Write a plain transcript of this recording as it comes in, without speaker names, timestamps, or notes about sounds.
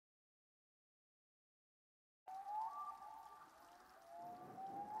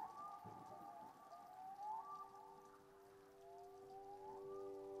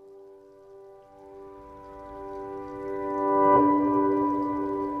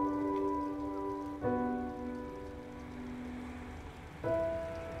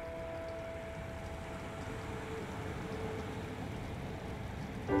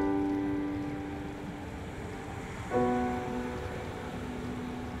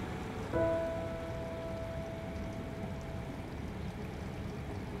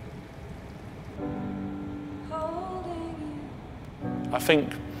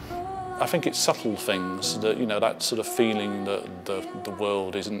I think it's subtle things that, you know, that sort of feeling that the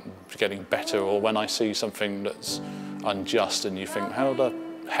world isn't getting better, or when I see something that's unjust and you think, how the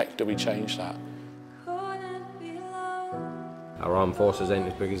heck do we change that? Our armed forces ain't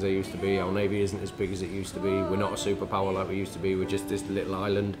as big as they used to be, our navy isn't as big as it used to be, we're not a superpower like we used to be, we're just this little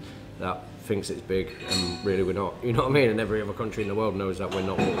island that thinks it's big and really we're not, you know what I mean? And every other country in the world knows that we're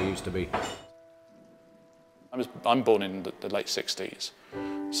not what we used to be. I'm born in the late 60s,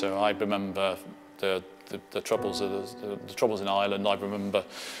 so I remember the troubles in Ireland. I remember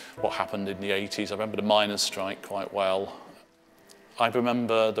what happened in the 80s. I remember the miners' strike quite well. I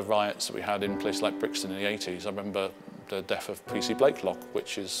remember the riots that we had in places like Brixton in the 80s. I remember the death of PC Blakelock,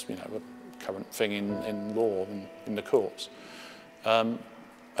 which is, you know, a current thing in law and in the courts. And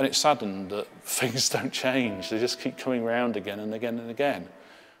it's saddened that things don't change. They just keep coming round again and again and again.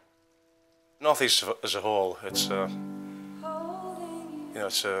 North East as a whole, it's you know,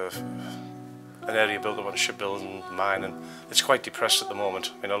 it's an area built up on shipbuilding, mine, and it's quite depressed at the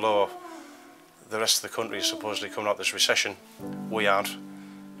moment. I mean, although the rest of the country is supposedly coming out of this recession, we aren't.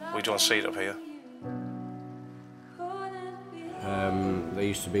 We don't see it up here. There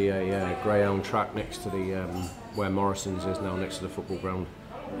used to be a greyhound track next to the where Morrison's is now, next to the football ground.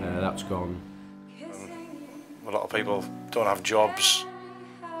 That's gone. A lot of people don't have jobs.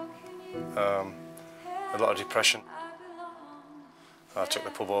 A lot of depression. I took the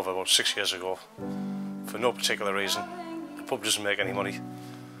pub over about 6 years ago for no particular reason. The pub doesn't make any money.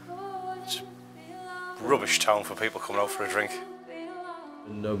 It's a rubbish town for people coming out for a drink.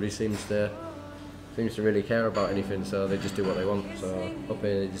 Nobody seems to really care about anything, so they just do what they want. So up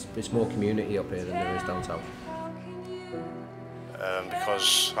here, it's more community up here than there is down south.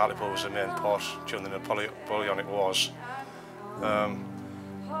 Because Hartlepool was the main port during the Napoleonic Wars,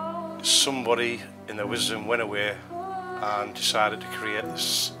 somebody in their wisdom went away and decided to create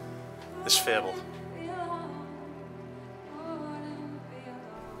this fable.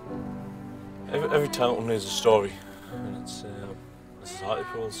 Every town has a story, and this is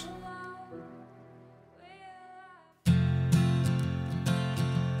Hartlepool's.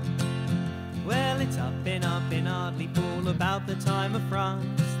 Well, it's up in Hartlepool about the time of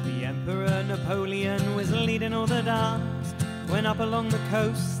France. The Emperor Napoleon was leading all the dance, when up along the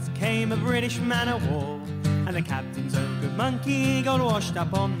coast came a British man-of-war, and the captain's own good monkey got washed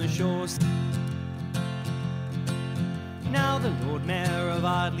up on the shores. Now the Lord Mayor of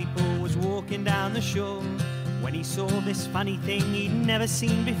Hartlepool was walking down the shore, when he saw this funny thing he'd never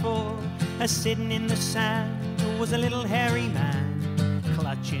seen before. Sitting in the sand was a little hairy man,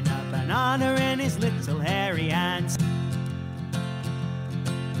 clutching a banana in his little hairy hands.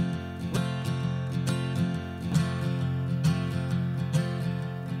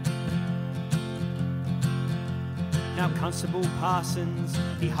 Now Constable Parsons,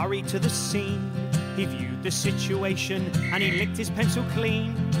 he hurried to the scene. He viewed the situation and he licked his pencil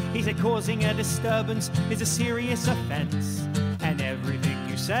clean. He said causing a disturbance is a serious offence, and everything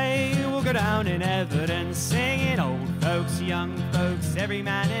you say will go down in evidence. Singing old folks, young folks, every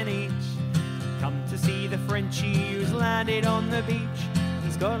man and each, come to see the Frenchie who's landed on the beach.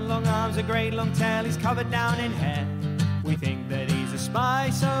 He's got long arms, a great long tail, he's covered down in hair. We think that he's a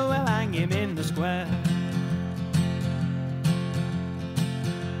spy, so we'll hang him in the square.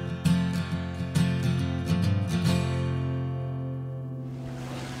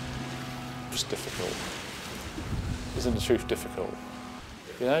 It's difficult. Isn't the truth difficult?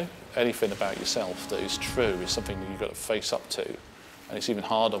 You know, anything about yourself that is true is something that you've got to face up to, and it's even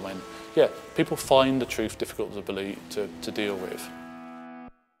harder when, yeah, people find the truth difficult to believe, to deal with.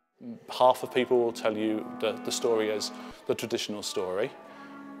 Half of people will tell you the story as the traditional story,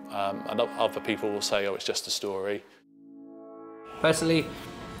 and other people will say, oh, it's just a story. Personally,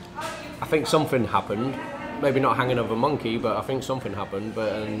 I think something happened. Maybe not hanging of a monkey, but I think something happened,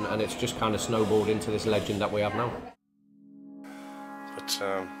 and it's just kind of snowballed into this legend that we have now. But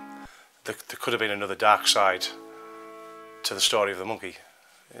there could have been another dark side to the story of the monkey,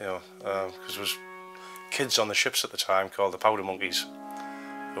 you know, because there was kids on the ships at the time called the powder monkeys,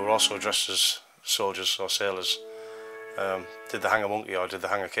 who were also dressed as soldiers or sailors. Did they hang a monkey or did they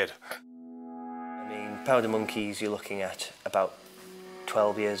hang a kid? I mean, powder monkeys, you're looking at about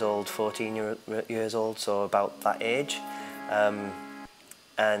 12 years old, 14 years old, so about that age.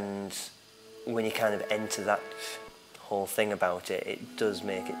 And when you kind of enter that whole thing about it, it does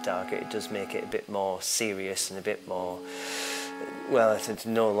make it darker, it does make it a bit more serious and a bit more, well, it's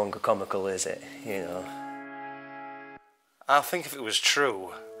no longer comical, is it, you know? I think if it was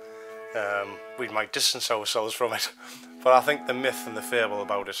true, we might distance ourselves from it. But I think the myth and the fable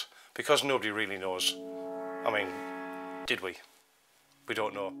about it, because nobody really knows, I mean, did we? We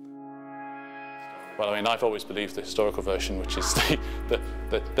don't know. Well, I mean, I've always believed the historical version, which is that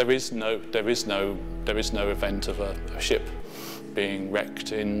there is no event of a ship being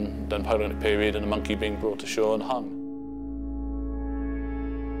wrecked in the Napoleonic period and a monkey being brought ashore and hung.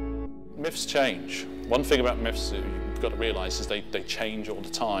 Myths change. One thing about myths that you've got to realise is they change all the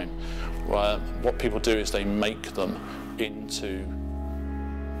time. What people do is they make them into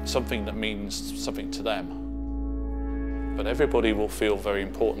something that means something to them. But everybody will feel very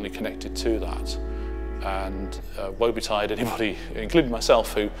importantly connected to that. And woe betide anybody, including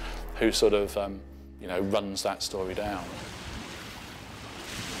myself, who sort of you know, runs that story down.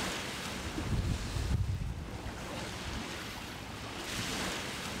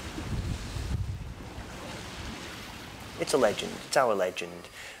 It's a legend, it's our legend,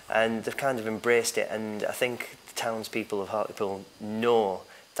 and they've kind of embraced it, and I think the townspeople of Hartlepool know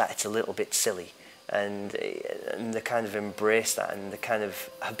that it's a little bit silly, and they kind of embrace that, and they kind of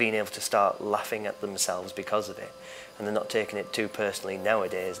have been able to start laughing at themselves because of it, and they're not taking it too personally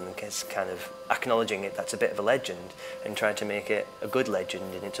nowadays, and it's kind of acknowledging it that's a bit of a legend and trying to make it a good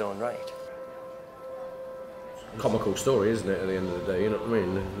legend in its own right. Comical story, isn't it, at the end of the day, you know what I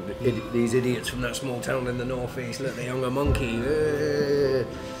mean? These idiots from that small town in the northeast, look, they hung a monkey.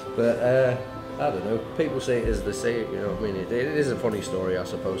 But I don't know, people say it as they say it, you know what I mean? It is a funny story, I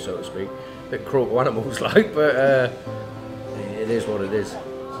suppose, so to speak. A bit cruel to animals like, but it is what it is.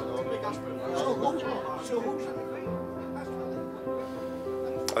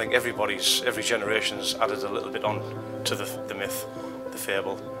 I think every generation's added a little bit on to the myth, the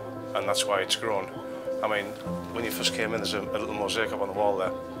fable, and that's why it's grown. I mean, when you first came in, there's a little mosaic up on the wall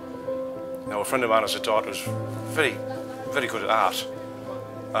there. Now, a friend of mine has a daughter who's very, very good at art,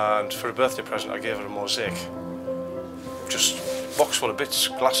 and for a birthday present, I gave her a mosaic. Just a box full of bits,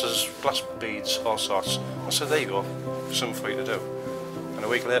 glasses, glass beads, all sorts. I said, there you go, something for you to do. And a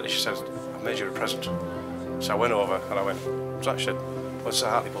week later, she said, I made you a present. So I went over and I went, what's that? She said, well, it's a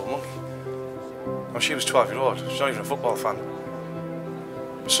Hartlepool monkey. Well, she was 12 years old, she's not even a football fan.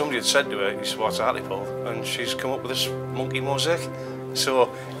 Somebody had said to her, you support Hartlepool, and she's come up with this monkey mosaic.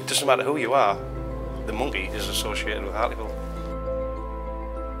 So it doesn't matter who you are, the monkey is associated with Hartlepool.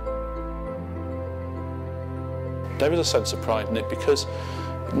 There is a sense of pride in it because,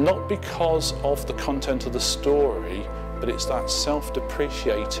 not because of the content of the story, but it's that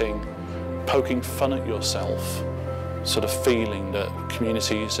self-depreciating, poking fun at yourself sort of feeling that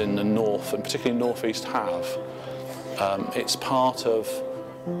communities in the north, and particularly North East, have. It's part of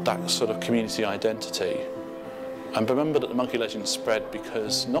that sort of community identity. And remember that the monkey legend spread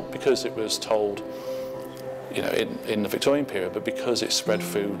because, not because it was told, you know, in the Victorian period, but because it spread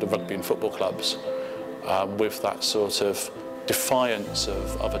through the rugby and football clubs with that sort of defiance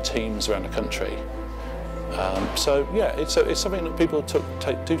of other teams around the country. So yeah, it's something that people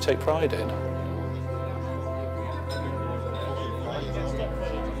do take pride in.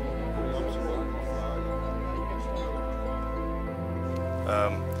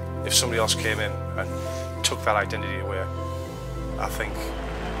 If somebody else came in and took that identity away, I think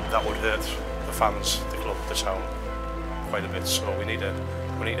that would hurt the fans, the club, the town quite a bit. So we need to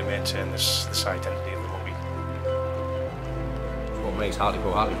maintain this identity of the monkey. It's what makes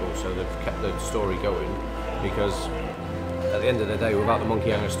Hartlepool Hartlepool, so they've kept the story going, because at the end of the day, without the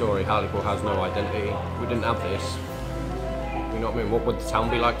monkey hanger story, Hartlepool has no identity. We didn't have this. You know what I mean? What would the town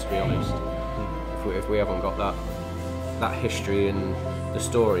be like, to be honest, if we haven't got that history and the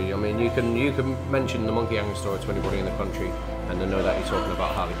story? I mean, you can mention the monkey hanger story to anybody in the country and they know that you're talking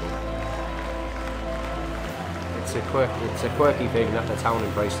about Hartlepool. It's a quirky thing that the town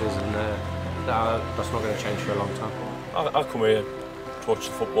embraces, and that's not going to change for a long time. I come here to watch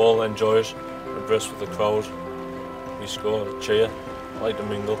the football, enjoy it, embrace with the crowd. We score, cheer, like to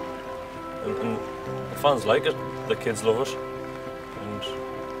mingle, and the fans like it, the kids love it, and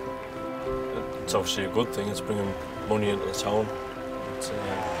it's obviously a good thing. It's bringing money into the town. It's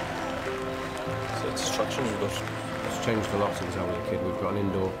attraction we've got. It's changed a lot since I was a kid. We've got an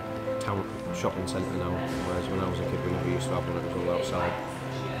indoor town shopping centre now, whereas when I was a kid we never used to have one. It was all outside.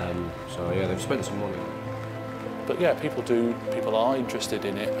 So yeah, they've spent some money. But yeah, people are interested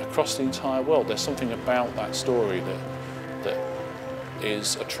in it across the entire world. There's something about that story that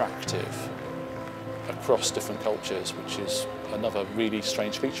is attractive across different cultures, which is another really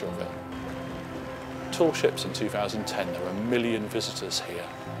strange feature of it. Tall ships in 2010, there were 1 million visitors here.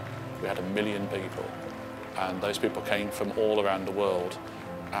 We had 1 million people, and those people came from all around the world.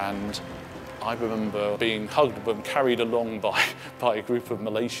 And I remember being hugged and carried along by a group of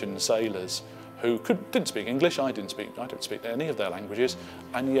Malaysian sailors who didn't speak English. I don't speak any of their languages,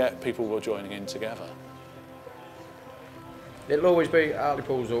 and yet people were joining in together. It'll always be,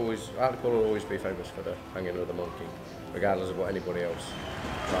 Hartlepool will always be famous for the hanging of the monkey, regardless of what anybody else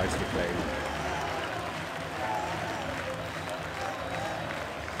tries to claim.